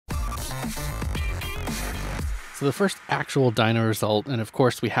So the first actual dyno result, and of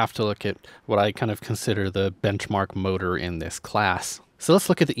course we have to look at what I kind of consider the benchmark motor in this class. So let's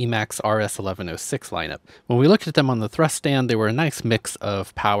look at the Emax RS1106 lineup. When we looked at them on the thrust stand, they were a nice mix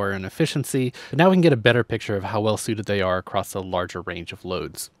of power and efficiency, but now we can get a better picture of how well suited they are across a larger range of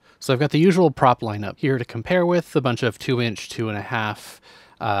loads. So I've got the usual prop lineup here to compare with, a bunch of 2-inch, 2.5,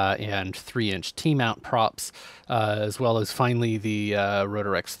 and 3-inch T-mount props, as well as finally the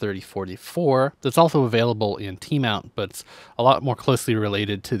Rotorex 3044 that's also available in T-mount, but it's a lot more closely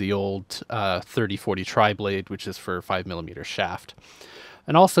related to the old 3040 tri-blade, which is for 5mm shaft.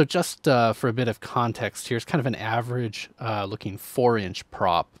 And also, just for a bit of context, here's kind of an average looking 4-inch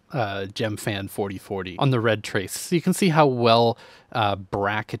prop, Gemfan 4040 on the red trace. So you can see how well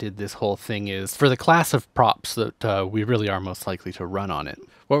bracketed this whole thing is for the class of props that we really are most likely to run on it.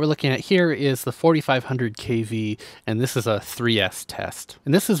 What we're looking at here is the 4500 kV, and this is a 3S test.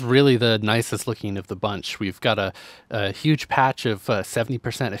 And this is really the nicest looking of the bunch. We've got a huge patch of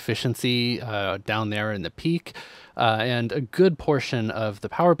 70% efficiency down there in the peak, and a good portion of the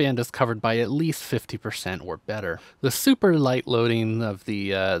power band is covered by at least 50% or better. The super light loading of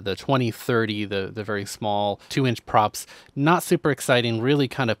the 2030, the very small 2-inch props, not super exciting, really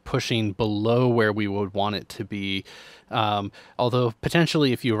kind of pushing below where we would want it to be. Although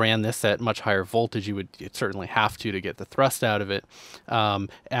potentially if you ran this at much higher voltage, you'd certainly have to get the thrust out of it.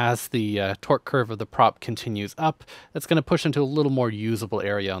 As the torque curve of the prop continues up, that's going to push into a little more usable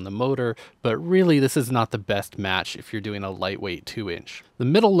area on the motor, but really this is not the best match if you're doing a lightweight 2-inch. The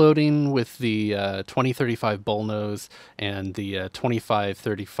middle loading with the 2035 bullnose and the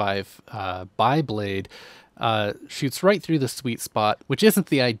 2535 bi-blade shoots right through the sweet spot, which isn't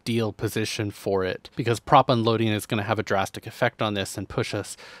the ideal position for it, because prop unloading is going to have a drastic effect on this and push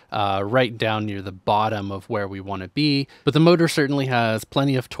us right down near the bottom of where we want to be. But the motor certainly has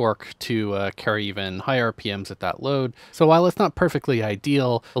plenty of torque to carry even high RPMs at that load. So while it's not perfectly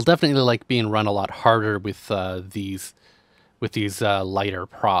ideal, it'll definitely like being run a lot harder with these lighter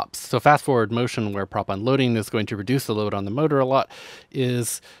props. So fast forward motion, where prop unloading is going to reduce the load on the motor a lot,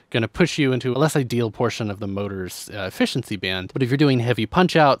 is going to push you into a less ideal portion of the motor's efficiency band. But if you're doing heavy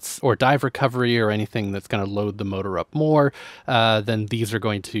punch outs or dive recovery or anything that's going to load the motor up more, then these are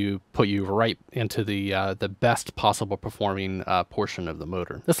going to put you right into the best possible performing portion of the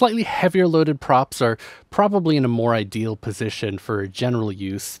motor. The slightly heavier loaded props are probably in a more ideal position for general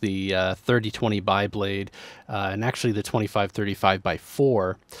use, the 3020 bi-blade, and actually the 2535 by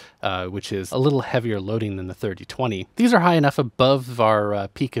 4, which is a little heavier loading than the 3020. These are high enough above our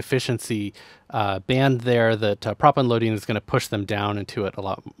peak efficiency band there that prop unloading is going to push them down into it a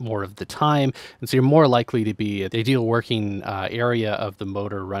lot more of the time, and so you're more likely to be at the ideal working area of the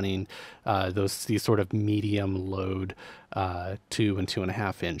motor running these sort of medium load 2 and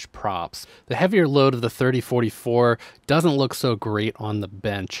 2.5 inch props. The heavier load of the 3044 doesn't look so great on the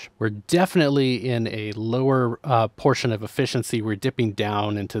bench. We're definitely in a lower portion of efficiency. We're dipping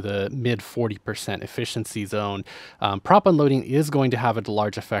down into the mid 40% efficiency zone. Prop unloading is going to have a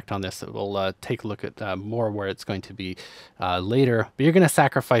large effect on this. We'll take a look at more where it's going to be later, but you're going to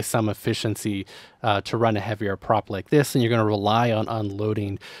sacrifice some efficiency to run a heavier prop like this, and you're going to rely on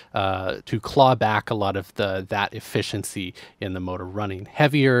unloading to claw back a lot of that efficiency in the motor running.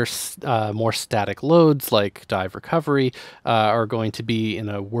 Heavier, more static loads like dive recovery are going to be in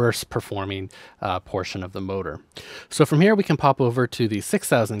a worse performing portion of the motor. So from here we can pop over to the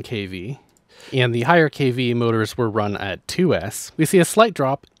 6000 kV. And the higher kV motors were run at 2S. We see a slight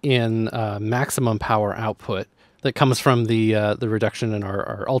drop in maximum power output that comes from the reduction in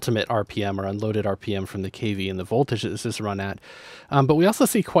our ultimate RPM, or unloaded RPM, from the kV and the voltage that this is run at. But we also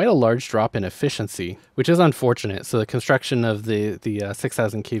see quite a large drop in efficiency, which is unfortunate. So the construction of the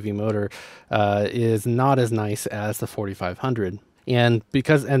 6000 kV motor is not as nice as the 4500. And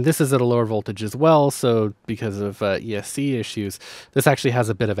this is at a lower voltage as well, so because of ESC issues, this actually has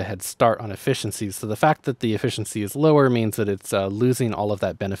a bit of a head start on efficiency. So the fact that the efficiency is lower means that it's losing all of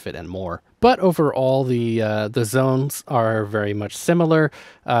that benefit and more. But overall, the zones are very much similar.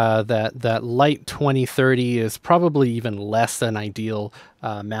 That light 2030 is probably even less than ideal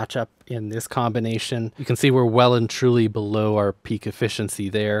matchup in this combination. You can see we're well and truly below our peak efficiency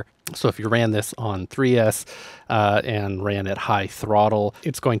there. So if you ran this on 3S and ran at high throttle,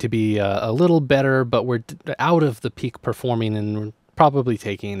 it's going to be a little better, but we're out of the peak performing and probably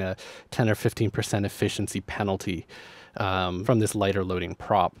taking a 10 or 15% efficiency penalty from this lighter loading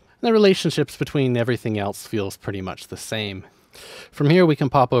prop. And the relationships between everything else feels pretty much the same. From here we can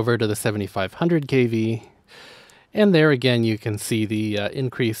pop over to the 7500 kV. And there again, you can see the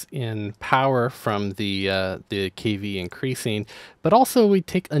increase in power from the KV increasing, but also we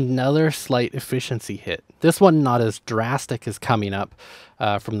take another slight efficiency hit. This one not as drastic as coming up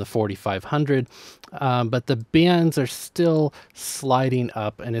from the 4500, but the bands are still sliding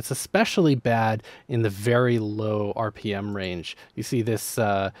up, and it's especially bad in the very low RPM range. You see this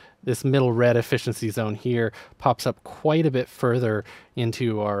this middle red efficiency zone here pops up quite a bit further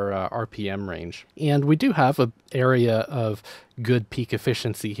into our RPM range. And we do have an area of good peak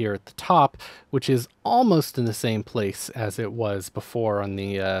efficiency here at the top, which is almost in the same place as it was before on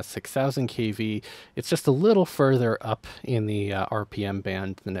the 6000 kV. It's just a little further up in the RPM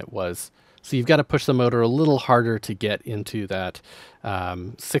band than it was. So you've got to push the motor a little harder to get into that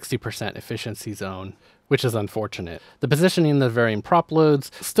 60% efficiency zone, which is unfortunate. The positioning of the varying prop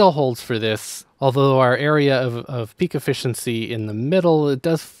loads still holds for this, although our area of peak efficiency in the middle, it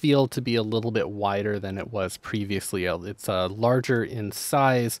does feel to be a little bit wider than it was previously. It's larger in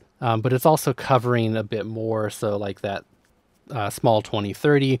size, but it's also covering a bit more, so like that small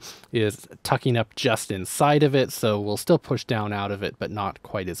 2030 is tucking up just inside of it, so we'll still push down out of it, but not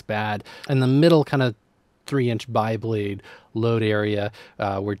quite as bad. And the middle kind of 3-inch bi-blade load area,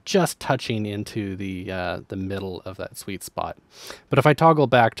 we're just touching into the middle of that sweet spot. But if I toggle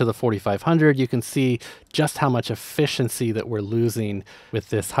back to the 4500, you can see just how much efficiency that we're losing with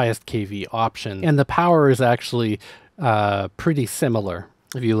this highest kV option. And the power is actually pretty similar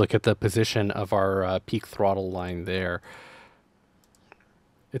if you look at the position of our peak throttle line there.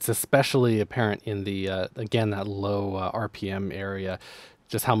 It's especially apparent in the, again, that low RPM area,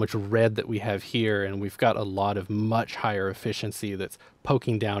 just how much red that we have here, and we've got a lot of much higher efficiency that's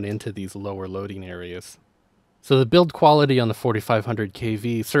poking down into these lower loading areas. So the build quality on the 4500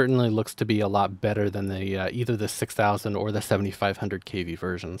 kV certainly looks to be a lot better than the either the 6000 or the 7500 kV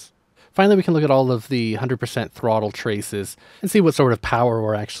versions. Finally, we can look at all of the 100% throttle traces and see what sort of power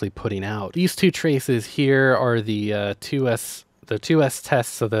we're actually putting out. These two traces here are the 2S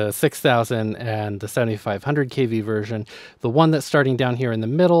tests, so the 6000 and the 7500 kV version. The one that's starting down here in the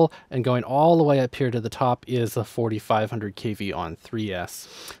middle and going all the way up here to the top is the 4500 kV on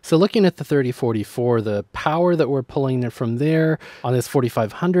 3S. So looking at the 3044, the power that we're pulling in from there on this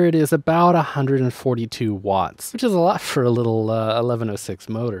 4500 is about 142 watts, which is a lot for a little 1106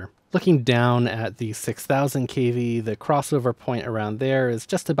 motor. Looking down at the 6000 kV, the crossover point around there is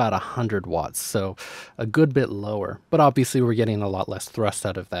just about 100 watts, so a good bit lower. But obviously we're getting a lot less thrust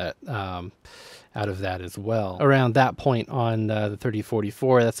out of that as well. Around that point on the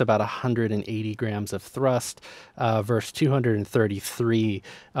 3044, that's about 180 grams of thrust versus 233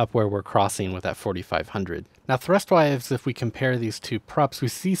 up where we're crossing with that 4500. Now thrust-wise, if we compare these two props, we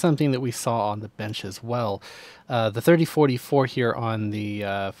see something that we saw on the bench as well. The 3044 here on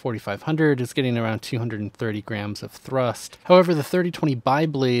the 4500 is getting around 230 grams of thrust. However, the 3020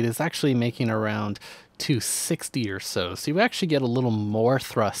 bi-blade is actually making around 260 or so. So you actually get a little more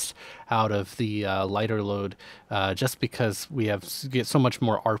thrust out of the lighter load just because we get so much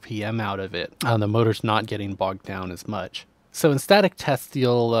more RPM out of it. The motor's not getting bogged down as much. So in static tests,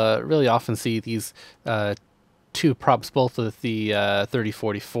 you'll really often see these two props, both with the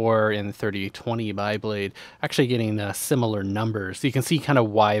 3044 and 3020 bi-blade, actually getting similar numbers. You can see kind of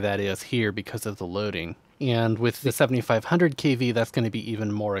why that is here because of the loading. And with the 7500 kV, that's going to be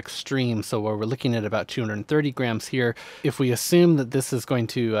even more extreme. So where we're looking at about 230 grams here, if we assume that this is going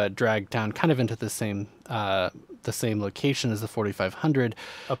to drag down kind of into the same location as the 4500,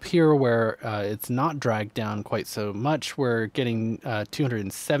 up here where it's not dragged down quite so much, we're getting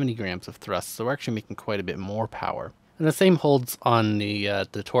 270 grams of thrust. So we're actually making quite a bit more power. And the same holds on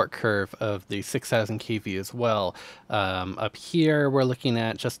the torque curve of the 6000 kV as well. Up here, we're looking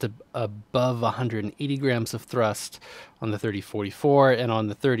at just above 180 grams of thrust on the 3044, and on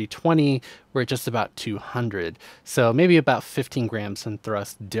the 3020, we're at just about 200. So maybe about 15 grams in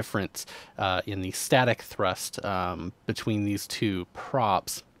thrust difference in the static thrust between these two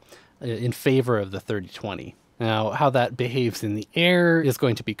props in favor of the 3020. Now, how that behaves in the air is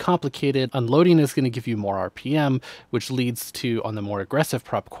going to be complicated. Unloading is going to give you more RPM, which leads to, on the more aggressive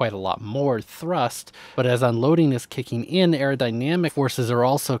prop, quite a lot more thrust. But as unloading is kicking in, aerodynamic forces are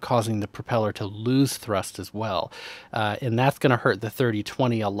also causing the propeller to lose thrust as well. And that's going to hurt the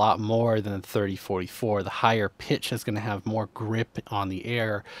 3020 a lot more than the 3044. The higher pitch is going to have more grip on the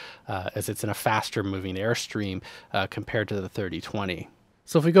air as it's in a faster moving airstream compared to the 3020.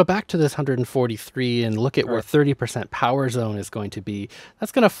 So if we go back to this 143 and look at where 30% power zone is going to be,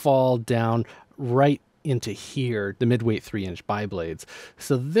 that's going to fall down right into here, the mid-weight 3-inch bi-blades.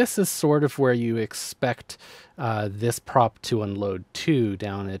 So this is sort of where you expect this prop to unload to,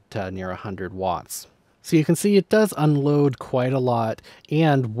 down at near 100 watts. So you can see it does unload quite a lot,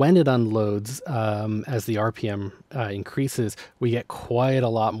 and when it unloads, as the RPM increases, we get quite a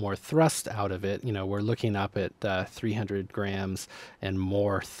lot more thrust out of it. You know, we're looking up at 300 grams and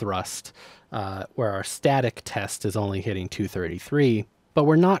more thrust, where our static test is only hitting 233. But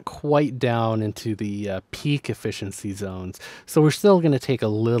we're not quite down into the peak efficiency zones, so we're still going to take a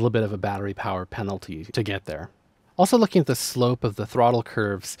little bit of a battery power penalty to get there. Also looking at the slope of the throttle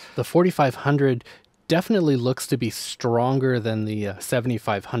curves, the 4500 definitely looks to be stronger than the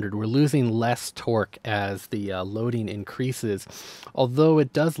 7500. We're losing less torque as the loading increases, although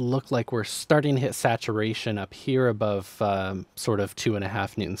it does look like we're starting to hit saturation up here above sort of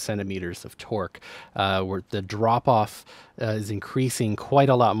 2.5 Newton centimeters of torque, where the drop off is increasing quite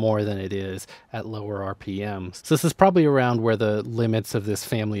a lot more than it is at lower RPMs. So this is probably around where the limits of this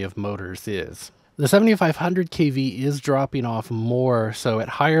family of motors is. The 7500 kV is dropping off more, so at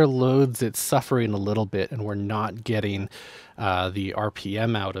higher loads it's suffering a little bit and we're not getting the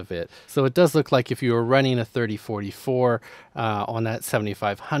RPM out of it. So it does look like if you were running a 3044 on that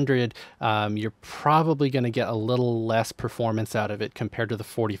 7500, you're probably going to get a little less performance out of it compared to the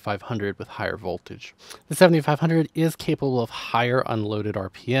 4500 with higher voltage. The 7500 is capable of higher unloaded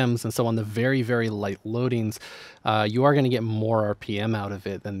RPMs, and so on the very, very light loadings, you are going to get more RPM out of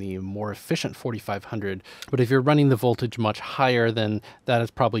it than the more efficient 4500. But if you're running the voltage much higher, then that is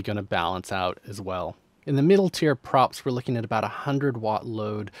probably going to balance out as well. In the middle tier props, we're looking at about 100 watt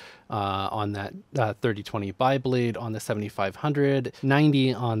load on that 3020 bi-blade on the 7500,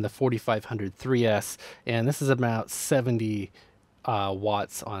 90 on the 4500 3S, and this is about 70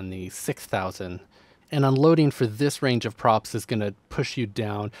 watts on the 6000. And unloading for this range of props is going to push you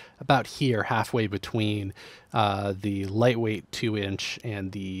down about here, halfway between the lightweight 2-inch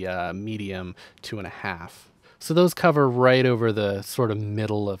and the medium 2.5. So those cover right over the sort of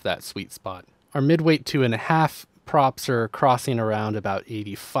middle of that sweet spot. Our midweight 2.5 props are crossing around about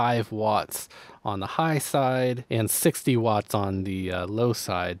 85 watts on the high side and 60 watts on the low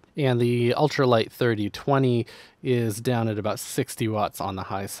side. And the ultralight 3020 is down at about 60 watts on the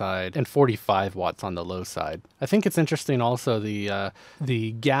high side and 45 watts on the low side. I think it's interesting also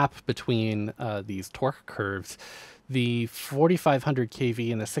the gap between these torque curves. The 4500 kV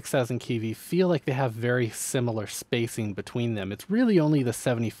and the 6000 kV feel like they have very similar spacing between them. It's really only the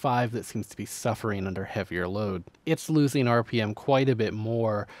 75 that seems to be suffering under heavier load. It's losing RPM quite a bit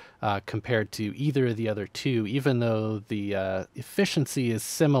more compared to either of the other two, even though the efficiency is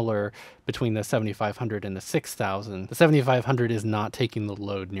similar between the 7500 and the 6000. The 7500 is not taking the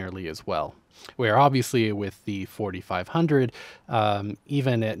load nearly as well. Where obviously with the 4500,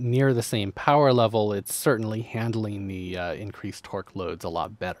 even at near the same power level, it's certainly handling the increased torque loads a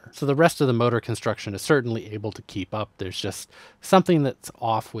lot better. So the rest of the motor construction is certainly able to keep up. There's just something that's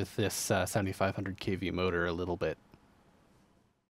off with this 7500 kV motor a little bit.